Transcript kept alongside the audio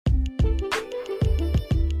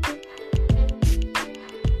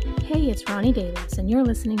it's Ronnie Davis, and you're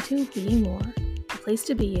listening to Being More, the place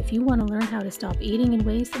to be if you want to learn how to stop eating in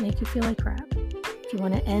ways that make you feel like crap. If you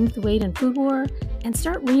want to end the weight and food war and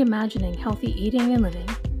start reimagining healthy eating and living,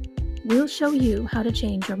 we'll show you how to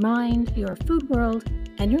change your mind, your food world,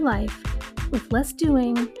 and your life with less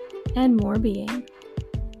doing and more being.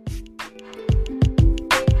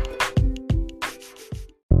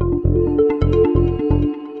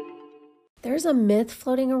 There's a myth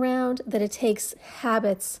floating around that it takes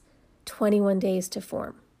habits 21 days to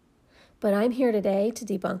form. But I'm here today to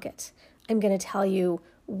debunk it. I'm going to tell you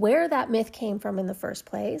where that myth came from in the first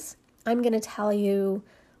place. I'm going to tell you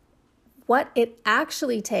what it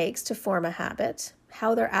actually takes to form a habit,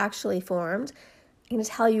 how they're actually formed. I'm going to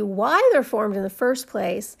tell you why they're formed in the first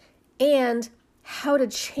place and how to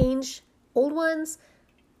change old ones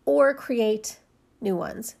or create new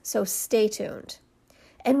ones. So stay tuned.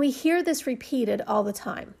 And we hear this repeated all the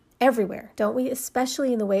time, everywhere, don't we?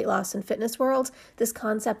 Especially in the weight loss and fitness world, this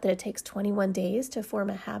concept that it takes 21 days to form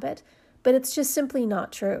a habit, but it's just simply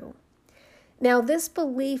not true. Now, this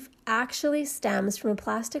belief actually stems from a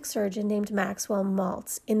plastic surgeon named Maxwell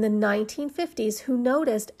Maltz in the 1950s who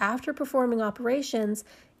noticed after performing operations,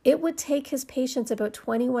 it would take his patients about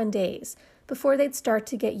 21 days before they'd start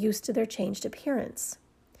to get used to their changed appearance.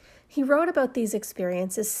 He wrote about these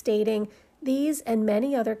experiences, stating, "These and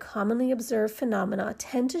many other commonly observed phenomena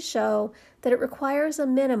tend to show that it requires a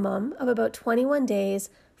minimum of about 21 days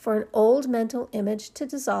for an old mental image to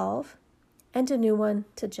dissolve and a new one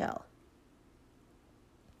to gel."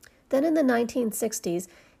 Then in the 1960s,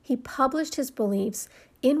 he published his beliefs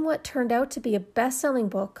in what turned out to be a best-selling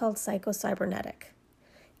book called Psycho-Cybernetic.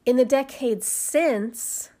 In the decades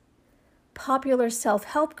since, popular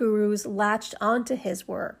self-help gurus latched onto his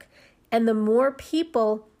work, and the more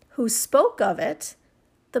people who spoke of it,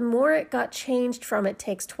 the more it got changed from it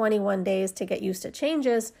takes 21 days to get used to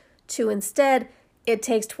changes to instead it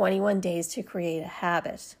takes 21 days to create a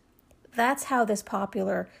habit. That's how this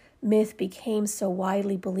popular myth became so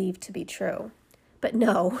widely believed to be true. But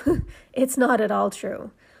no, it's not at all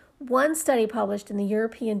true. One study published in the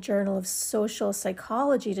European Journal of Social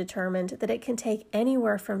Psychology determined that it can take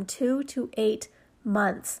anywhere from 2 to 8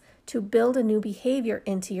 months to build a new behavior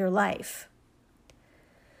into your life.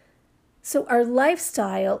 So our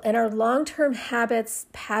lifestyle and our long-term habits,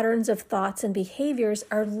 patterns of thoughts and behaviors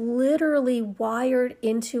are literally wired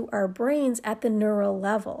into our brains at the neural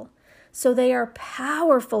level. So they are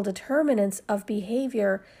powerful determinants of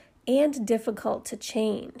behavior and difficult to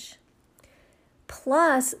change.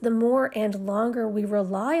 Plus, the more and longer we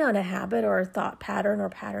rely on a habit or a thought pattern or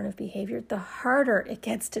pattern of behavior, the harder it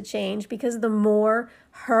gets to change because the more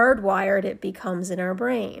hardwired it becomes in our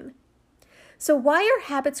brain. So why are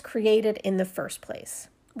habits created in the first place?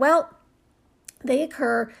 Well, they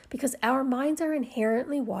occur because our minds are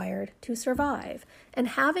inherently wired to survive, and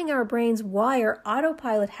having our brains wire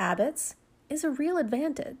autopilot habits is a real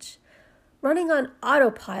advantage. Running on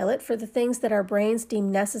autopilot for the things that our brains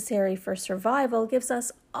deem necessary for survival gives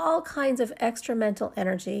us all kinds of extra mental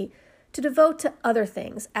energy to devote to other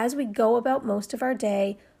things as we go about most of our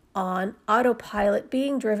day on autopilot,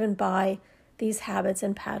 being driven by these habits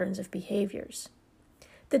and patterns of behaviors.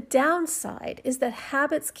 The downside is that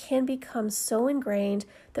habits can become so ingrained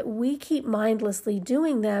that we keep mindlessly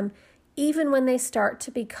doing them even when they start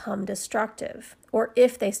to become destructive, or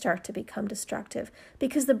if they start to become destructive,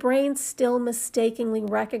 because the brain still mistakenly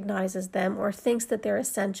recognizes them or thinks that they're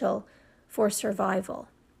essential for survival.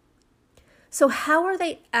 So how are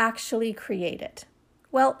they actually created?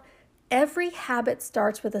 Well, every habit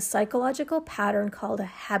starts with a psychological pattern called a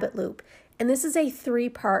habit loop. And this is a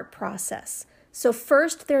 3-part process. So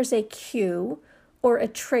first, there's a cue or a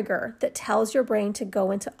trigger that tells your brain to go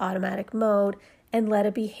into automatic mode and let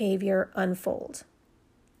a behavior unfold.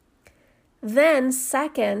 Then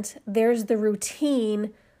second, there's the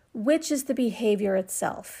routine, which is the behavior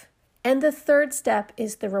itself. And the third step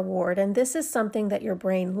is the reward. And this is something that your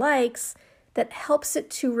brain likes that helps it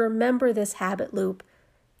to remember this habit loop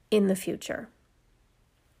in the future.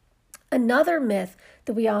 Another myth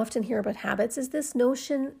that we often hear about habits is this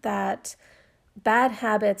notion that bad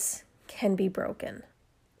habits can be broken.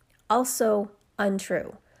 Also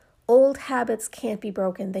untrue. Old habits can't be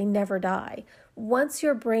broken. They never die. Once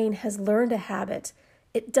your brain has learned a habit,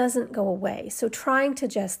 it doesn't go away. So trying to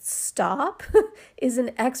just stop is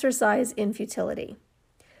an exercise in futility.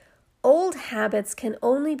 Old habits can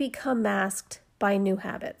only become masked by new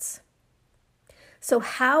habits. So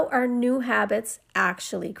how are new habits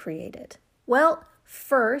actually created? Well,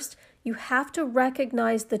 first, you have to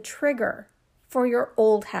recognize the trigger for your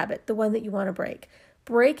old habit, the one that you want to break.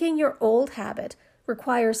 Breaking your old habit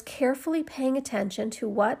requires carefully paying attention to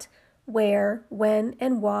what where, when,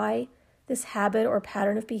 and why this habit or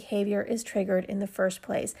pattern of behavior is triggered in the first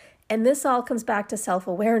place. And this all comes back to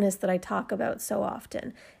self-awareness that I talk about so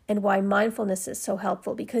often, and why mindfulness is so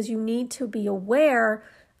helpful, because you need to be aware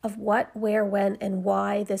of what, where, when, and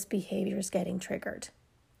why this behavior is getting triggered.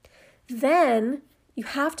 Then you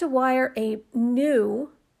have to wire a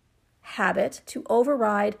new habit to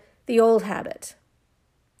override the old habit,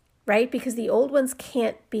 right? Because the old ones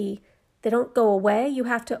they don't go away. You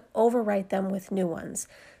have to overwrite them with new ones.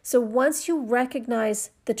 So once you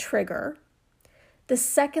recognize the trigger, the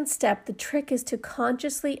second step, the trick, is to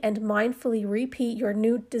consciously and mindfully repeat your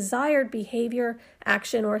new desired behavior,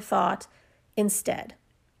 action, or thought instead.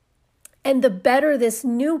 And the better this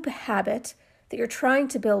new habit that you're trying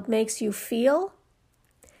to build makes you feel,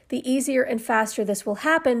 the easier and faster this will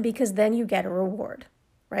happen, because then you get a reward,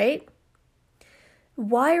 right?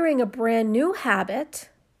 Wiring a brand new habit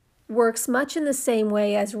works much in the same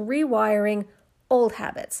way as rewiring old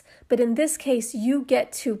habits. But in this case, you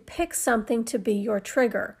get to pick something to be your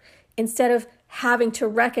trigger instead of having to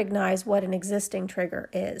recognize what an existing trigger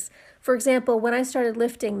is. For example, when I started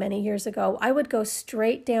lifting many years ago, I would go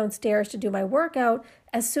straight downstairs to do my workout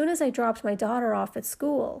as soon as I dropped my daughter off at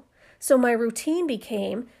school. So my routine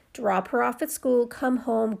became drop her off at school, come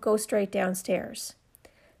home, go straight downstairs.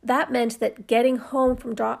 That meant that getting home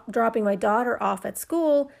from dropping my daughter off at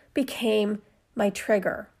school became my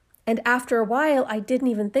trigger. And after a while, I didn't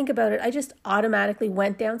even think about it. I just automatically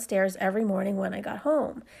went downstairs every morning when I got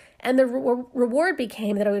home. And the reward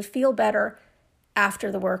became that I would feel better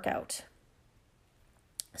after the workout.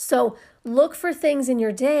 So look for things in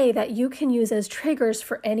your day that you can use as triggers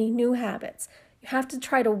for any new habits. You have to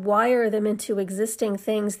try to wire them into existing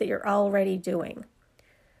things that you're already doing.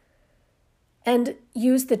 And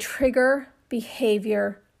use the trigger,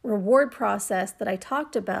 behavior, reward process that I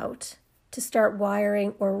talked about to start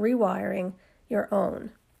wiring or rewiring your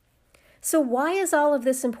own. So why is all of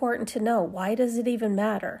this important to know? Why does it even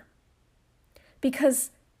matter?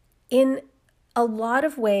 Because in a lot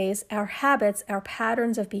of ways, our habits, our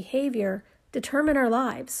patterns of behavior determine our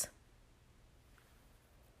lives,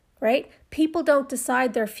 right? People don't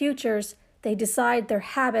decide their futures, they decide their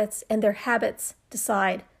habits, and their habits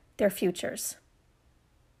decide their futures.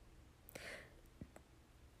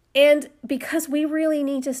 And because we really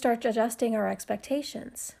need to start adjusting our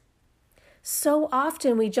expectations. So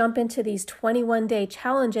often we jump into these 21-day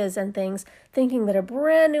challenges and things thinking that a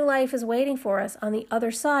brand new life is waiting for us on the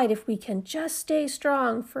other side if we can just stay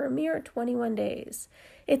strong for a mere 21 days.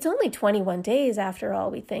 It's only 21 days after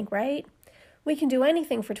all, we think, right? We can do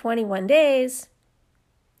anything for 21 days,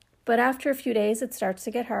 but after a few days it starts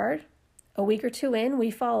to get hard. A week or two in,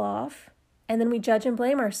 we fall off, and then we judge and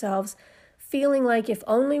blame ourselves, feeling like if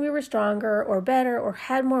only we were stronger or better or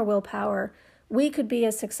had more willpower, we could be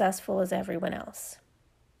as successful as everyone else.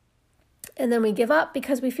 And then we give up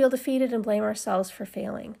because we feel defeated and blame ourselves for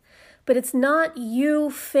failing. But it's not you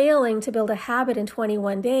failing to build a habit in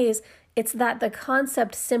 21 days. It's that the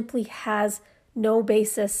concept simply has no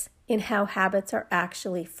basis in how habits are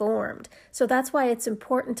actually formed. So that's why it's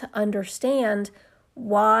important to understand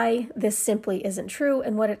why this simply isn't true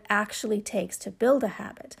and what it actually takes to build a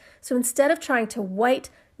habit. So instead of trying to white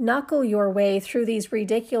knuckle your way through these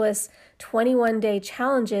ridiculous 21-day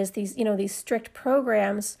challenges, these strict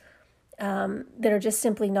programs that are just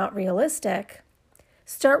simply not realistic,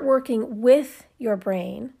 start working with your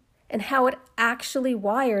brain and how it actually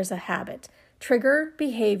wires a habit. Trigger,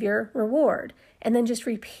 behavior, reward. And then just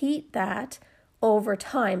repeat that over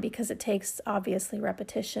time, because it takes obviously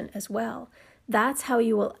repetition as well. That's how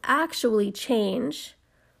you will actually change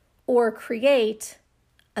or create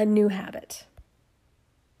a new habit.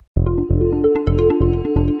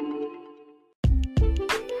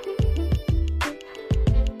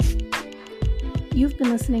 You've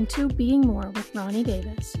been listening to Being More with Ronnie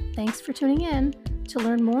Davis. Thanks for tuning in. To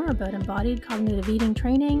learn more about embodied cognitive eating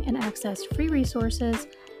training and access free resources,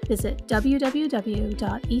 visit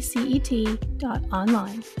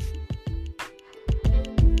www.ecet.online.